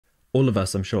All of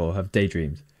us, I'm sure, have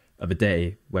daydreamed of a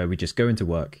day where we just go into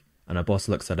work and our boss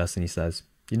looks at us and he says,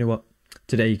 you know what,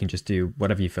 today you can just do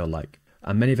whatever you feel like.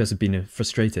 And many of us have been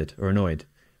frustrated or annoyed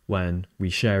when we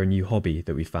share a new hobby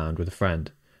that we found with a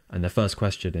friend and their first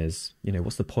question is,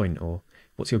 what's the point, or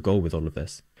what's your goal with all of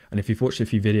this? And if you've watched a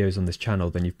few videos on this channel,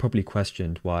 then you've probably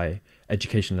questioned why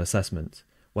educational assessment,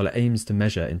 while it aims to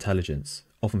measure intelligence,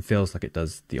 often feels like it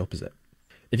does the opposite.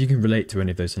 If you can relate to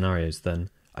any of those scenarios, then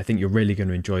I think you're really going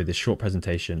to enjoy this short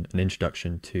presentation and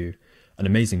introduction to an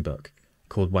amazing book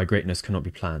called Why Greatness Cannot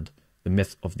Be Planned: The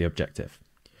Myth of the Objective.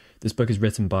 This book is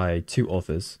written by two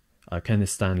authors, Kenneth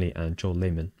Stanley and Joel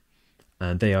Lehman,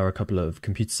 and they are a couple of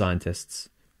computer scientists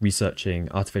researching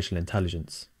artificial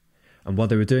intelligence. And while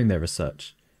they were doing their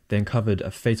research, they uncovered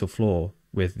a fatal flaw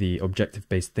with the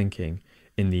objective-based thinking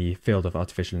in the field of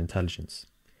artificial intelligence.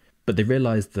 But they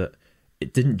realized that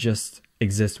it didn't just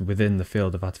exist within the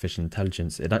field of artificial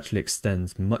intelligence, it actually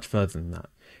extends much further than that,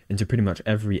 into pretty much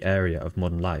every area of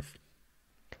modern life.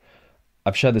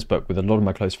 I've shared this book with a lot of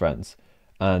my close friends,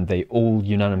 and they all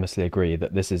unanimously agree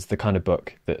that this is the kind of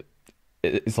book that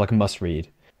it's like a must-read.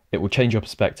 It will change your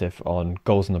perspective on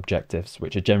goals and objectives,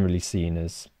 which are generally seen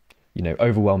as,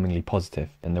 overwhelmingly positive,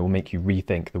 and they will make you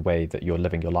rethink the way that you're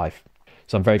living your life.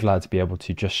 So I'm very glad to be able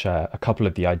to just share a couple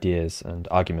of the ideas and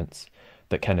arguments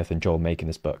that Kenneth and Joel make in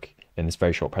this book in this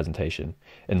very short presentation,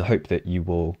 in the hope that you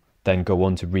will then go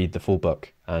on to read the full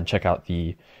book and check out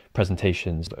the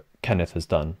presentations that Kenneth has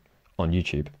done on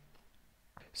YouTube.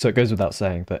 So it goes without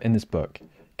saying that in this book,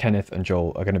 Kenneth and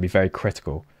Joel are going to be very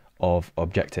critical of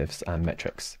objectives and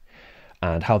metrics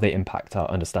and how they impact our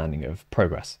understanding of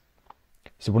progress.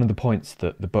 So one of the points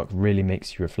that the book really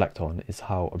makes you reflect on is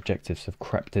how objectives have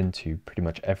crept into pretty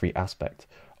much every aspect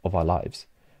of our lives,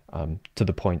 to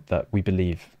the point that we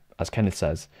believe, as Kenneth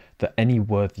says, that any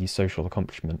worthy social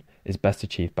accomplishment is best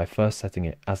achieved by first setting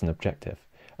it as an objective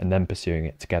and then pursuing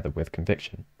it together with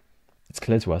conviction. It's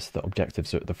clear to us that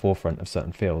objectives are at the forefront of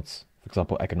certain fields. For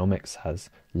example, economics has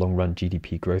long-run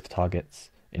GDP growth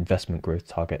targets, investment growth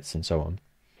targets, and so on.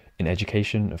 In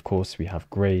education, of course, we have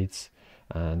grades,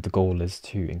 and the goal is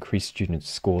to increase students'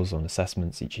 scores on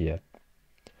assessments each year.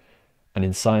 And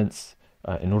in science,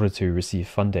 in order to receive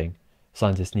funding,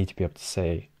 scientists need to be able to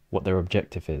say what their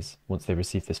objective is once they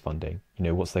receive this funding.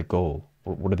 What's their goal?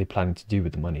 What are they planning to do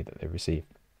with the money that they receive?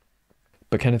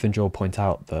 But Kenneth and Joel point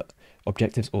out that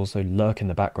objectives also lurk in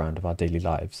the background of our daily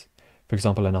lives. For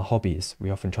example, in our hobbies, we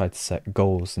often try to set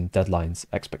goals and deadlines,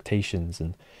 expectations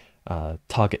and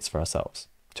targets for ourselves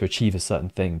to achieve a certain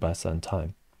thing by a certain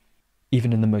time.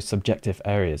 Even in the most subjective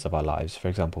areas of our lives, for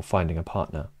example, finding a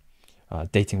partner,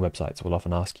 dating websites will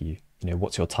often ask you,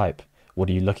 what's your type? What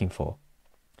are you looking for?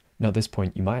 Now at this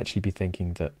point, you might actually be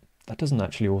thinking that doesn't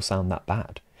actually all sound that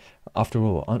bad. After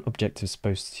all, aren't objectives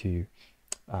supposed to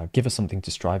give us something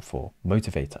to strive for,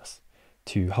 motivate us,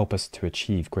 to help us to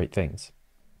achieve great things?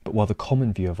 But while the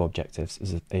common view of objectives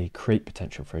is that they create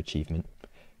potential for achievement,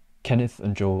 Kenneth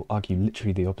and Joel argue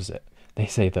literally the opposite. They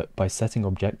say that by setting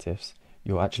objectives,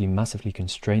 you're actually massively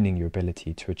constraining your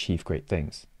ability to achieve great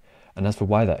things. And as for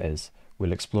why that is,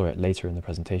 we'll explore it later in the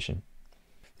presentation.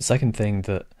 The second thing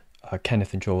that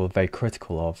Kenneth and Joel are very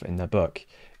critical of in their book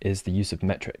is the use of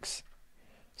metrics.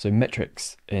 So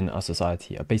metrics in our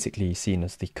society are basically seen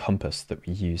as the compass that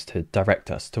we use to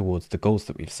direct us towards the goals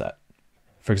that we've set.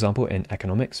 For example, in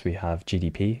economics, we have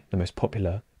GDP, the most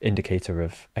popular indicator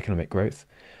of economic growth,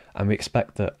 and we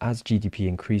expect that as GDP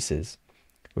increases,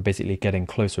 we're basically getting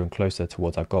closer and closer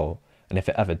towards our goal, and if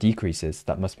it ever decreases,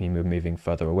 that must mean we're moving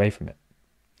further away from it.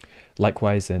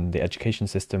 Likewise, in the education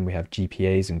system, we have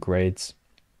GPAs and grades.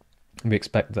 We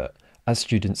expect that as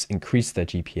students increase their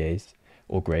GPAs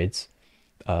or grades,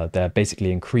 they're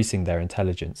basically increasing their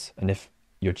intelligence, and if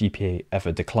your GPA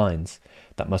ever declines,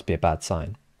 that must be a bad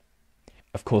sign.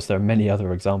 Of course, there are many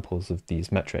other examples of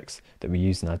these metrics that we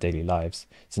use in our daily lives,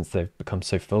 since they've become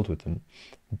so filled with them.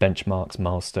 Benchmarks,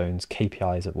 milestones,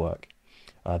 KPIs at work.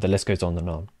 The list goes on and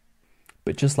on.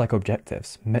 But just like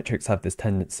objectives, metrics have this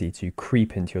tendency to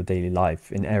creep into your daily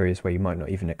life in areas where you might not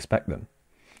even expect them.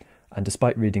 And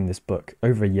despite reading this book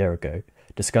over a year ago,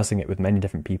 discussing it with many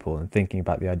different people and thinking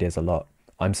about the ideas a lot,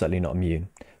 I'm certainly not immune.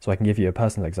 So I can give you a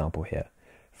personal example here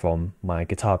from my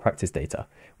guitar practice data,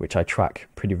 which I track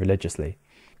pretty religiously.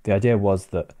 The idea was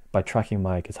that by tracking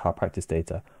my guitar practice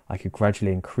data, I could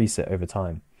gradually increase it over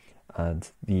time. And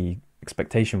the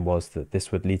expectation was that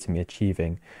this would lead to me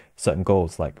achieving certain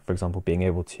goals, like, for example, being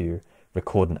able to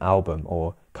record an album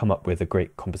or come up with a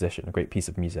great composition, a great piece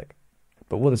of music.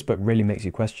 But what this book really makes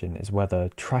you question is whether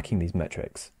tracking these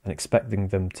metrics and expecting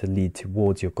them to lead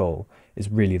towards your goal is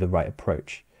really the right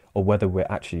approach, or whether we're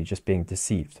actually just being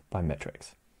deceived by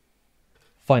metrics.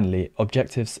 Finally,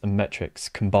 objectives and metrics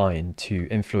combine to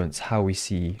influence how we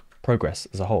see progress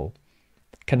as a whole.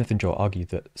 Kenneth and Joel argue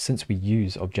that since we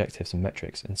use objectives and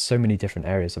metrics in so many different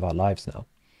areas of our lives now,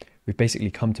 we've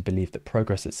basically come to believe that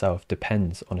progress itself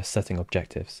depends on us setting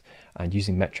objectives and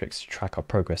using metrics to track our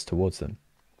progress towards them.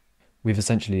 We've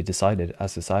essentially decided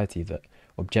as society that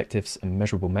objectives and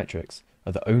measurable metrics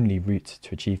are the only route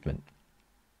to achievement.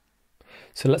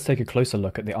 So let's take a closer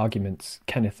look at the arguments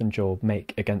Kenneth and Joel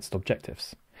make against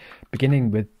objectives,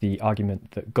 beginning with the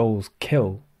argument that goals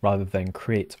kill rather than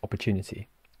create opportunity.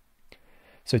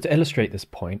 So to illustrate this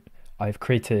point, I've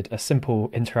created a simple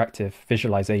interactive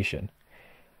visualization.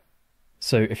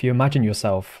 So if you imagine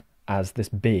yourself as this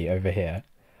bee over here,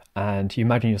 and you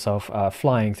imagine yourself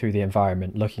flying through the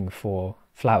environment looking for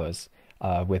flowers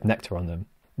with nectar on them,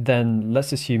 then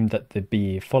let's assume that the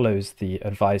bee follows the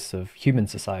advice of human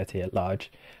society at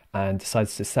large and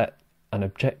decides to set an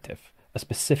objective, a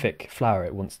specific flower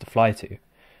it wants to fly to.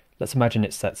 Let's imagine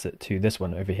it sets it to this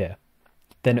one over here.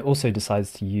 Then it also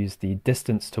decides to use the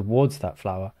distance towards that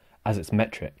flower as its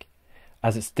metric.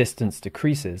 As its distance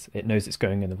decreases, it knows it's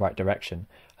going in the right direction,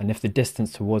 and if the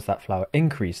distance towards that flower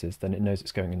increases, then it knows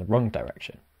it's going in the wrong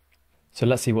direction. So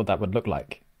let's see what that would look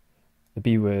like. The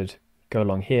bee would go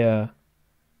along here,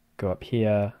 go up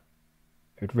here,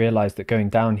 it would realize that going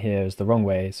down here is the wrong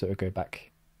way, so it would go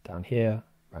back down here,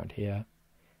 around here,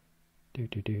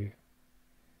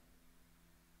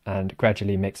 and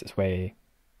gradually makes its way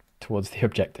towards the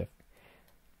objective.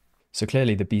 So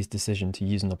clearly the bee's decision to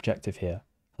use an objective here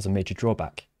has a major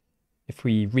drawback. If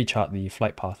we rechart the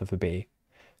flight path of a bee,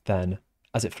 then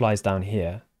as it flies down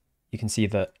here, you can see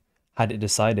that had it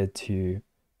decided to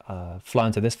fly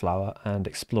onto this flower and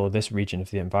explore this region of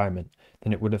the environment,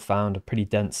 then it would have found a pretty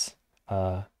dense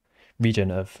region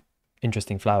of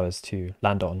interesting flowers to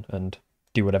land on and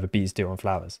do whatever bees do on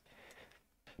flowers.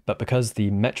 But because the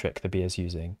metric the bee is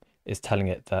using is telling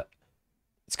it that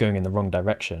it's going in the wrong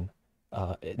direction,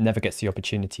 it never gets the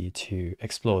opportunity to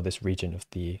explore this region of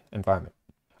the environment.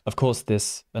 Of course,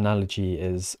 this analogy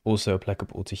is also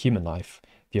applicable to human life.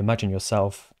 If you imagine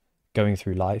yourself going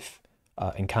through life,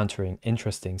 encountering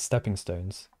interesting stepping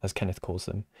stones, as Kenneth calls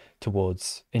them,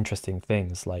 towards interesting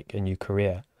things like a new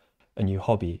career, a new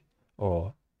hobby,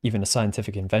 or even a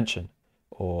scientific invention,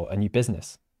 or a new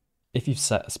business. If you've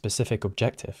set a specific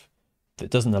objective that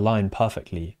doesn't align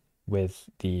perfectly with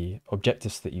the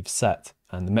objectives that you've set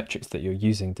and the metrics that you're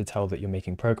using to tell that you're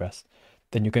making progress,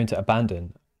 then you're going to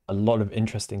abandon a lot of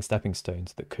interesting stepping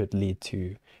stones that could lead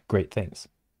to great things.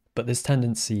 But this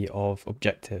tendency of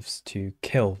objectives to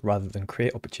kill rather than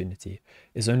create opportunity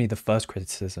is only the first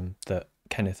criticism that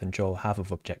Kenneth and Joel have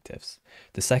of objectives.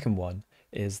 The second one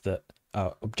is that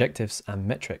objectives and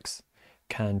metrics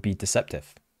can be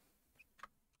deceptive.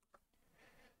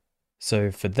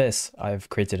 So for this, I've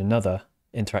created another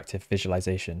interactive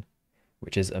visualization,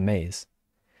 which is a maze.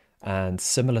 And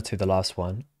similar to the last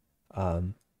one,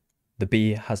 the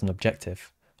bee has an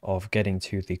objective of getting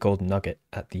to the golden nugget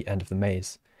at the end of the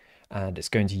maze. And it's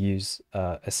going to use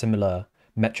a similar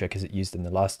metric as it used in the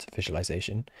last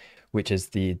visualization, which is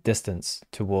the distance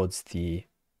towards the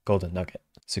golden nugget.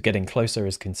 So getting closer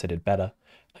is considered better,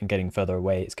 and getting further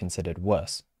away is considered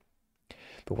worse.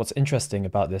 But what's interesting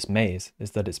about this maze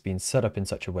is that it's been set up in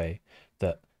such a way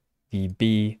that the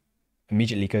bee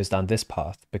immediately goes down this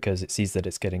path because it sees that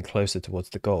it's getting closer towards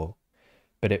the goal,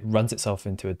 but it runs itself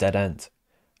into a dead end.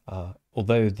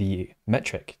 Although the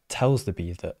metric tells the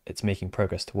bee that it's making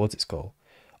progress towards its goal,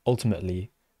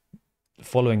 ultimately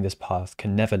following this path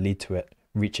can never lead to it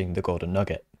reaching the golden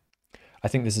nugget. I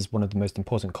think this is one of the most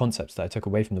important concepts that I took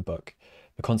away from the book,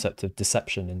 the concept of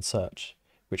deception in search,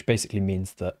 which basically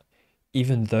means that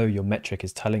even though your metric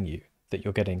is telling you that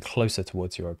you're getting closer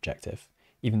towards your objective,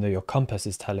 even though your compass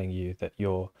is telling you that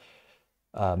you're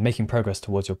making progress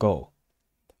towards your goal,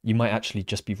 you might actually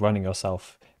just be running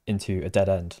yourself into a dead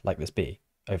end like this bee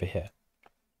over here.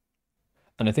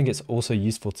 And I think it's also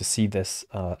useful to see this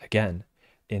again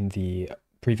in the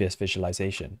previous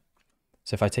visualization.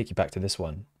 So if I take you back to this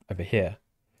one over here,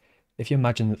 if you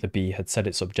imagine that the bee had set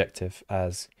its objective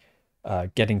as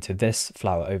getting to this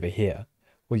flower over here,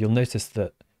 well, you'll notice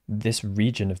that this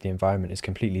region of the environment is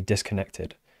completely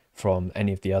disconnected from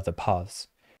any of the other paths.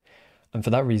 And for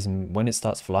that reason, when it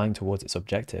starts flying towards its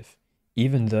objective,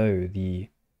 even though the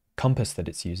compass that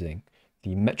it's using,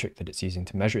 the metric that it's using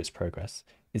to measure its progress,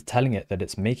 is telling it that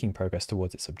it's making progress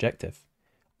towards its objective,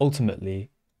 ultimately,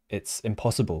 it's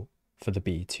impossible for the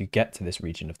bee to get to this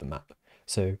region of the map.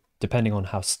 So depending on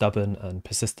how stubborn and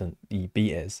persistent the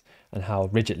bee is and how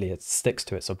rigidly it sticks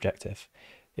to its objective,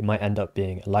 it might end up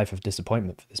being a life of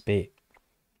disappointment for this bee.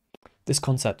 This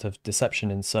concept of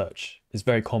deception in search is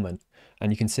very common,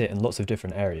 and you can see it in lots of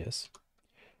different areas.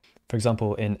 For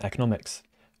example, in economics,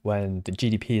 when the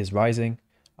GDP is rising,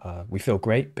 we feel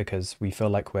great because we feel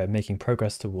like we're making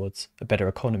progress towards a better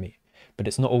economy. But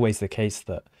it's not always the case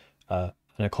that an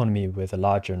economy with a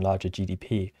larger and larger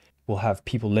GDP will have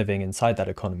people living inside that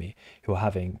economy who are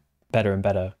having better and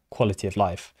better quality of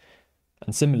life.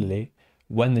 And similarly,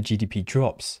 when the GDP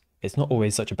drops, it's not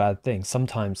always such a bad thing.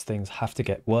 Sometimes things have to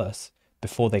get worse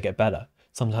before they get better.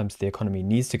 Sometimes the economy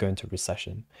needs to go into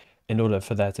recession in order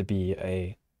for there to be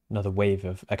another wave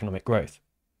of economic growth.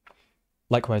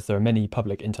 Likewise, there are many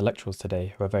public intellectuals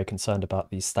today who are very concerned about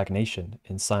the stagnation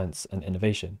in science and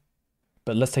innovation.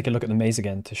 But let's take a look at the maze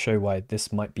again to show why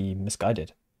this might be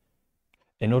misguided.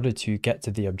 In order to get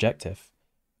to the objective,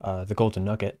 the golden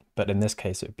nugget, but in this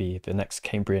case it would be the next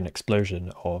Cambrian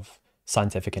explosion of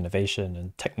scientific innovation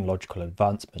and technological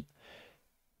advancement,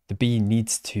 the bee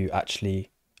needs to actually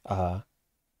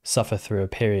suffer through a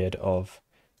period of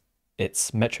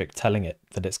its metric telling it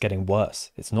that it's getting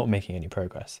worse, it's not making any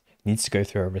progress. It needs to go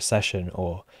through a recession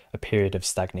or a period of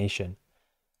stagnation.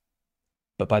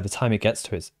 But by the time it gets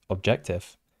to its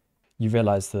objective, you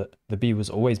realize that the bee was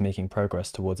always making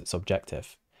progress towards its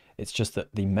objective. It's just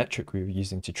that the metric we were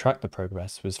using to track the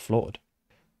progress was flawed.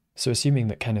 So assuming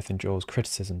that Kenneth and Joel's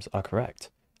criticisms are correct,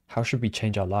 how should we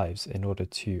change our lives in order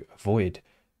to avoid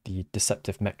the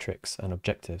deceptive metrics and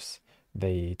objectives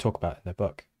they talk about in their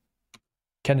book?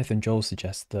 Kenneth and Joel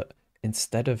suggest that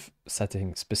instead of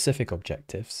setting specific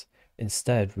objectives,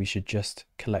 instead we should just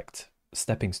collect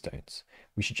stepping stones.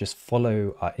 We should just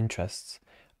follow our interests,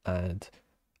 and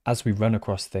as we run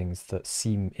across things that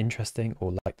seem interesting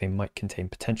or like they might contain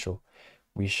potential,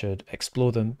 we should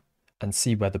explore them and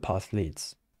see where the path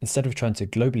leads. Instead of trying to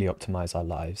globally optimize our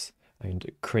lives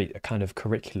and create a kind of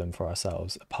curriculum for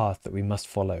ourselves, a path that we must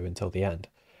follow until the end.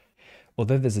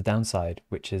 Although there's a downside,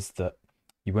 which is that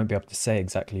you won't be able to say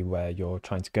exactly where you're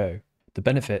trying to go, the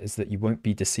benefit is that you won't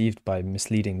be deceived by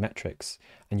misleading metrics,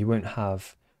 and you won't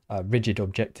have rigid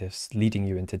objectives leading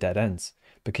you into dead ends,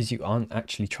 because you aren't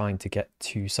actually trying to get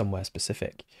to somewhere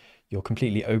specific. You're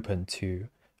completely open to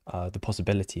the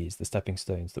possibilities, the stepping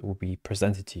stones that will be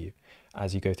presented to you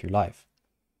as you go through life.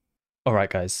 All right,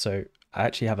 guys, so I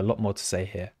actually have a lot more to say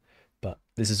here, but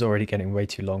this is already getting way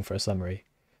too long for a summary.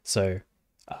 So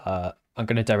I'm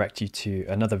going to direct you to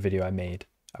another video I made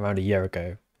around a year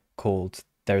ago called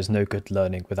There is no good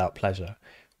learning without pleasure,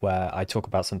 where I talk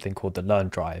about something called the learn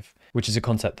drive, which is a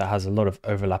concept that has a lot of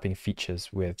overlapping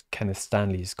features with Kenneth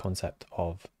Stanley's concept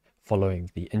of following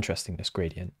the interestingness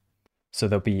gradient. So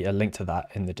there'll be a link to that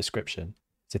in the description.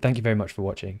 So thank you very much for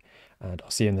watching, and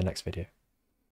I'll see you in the next video.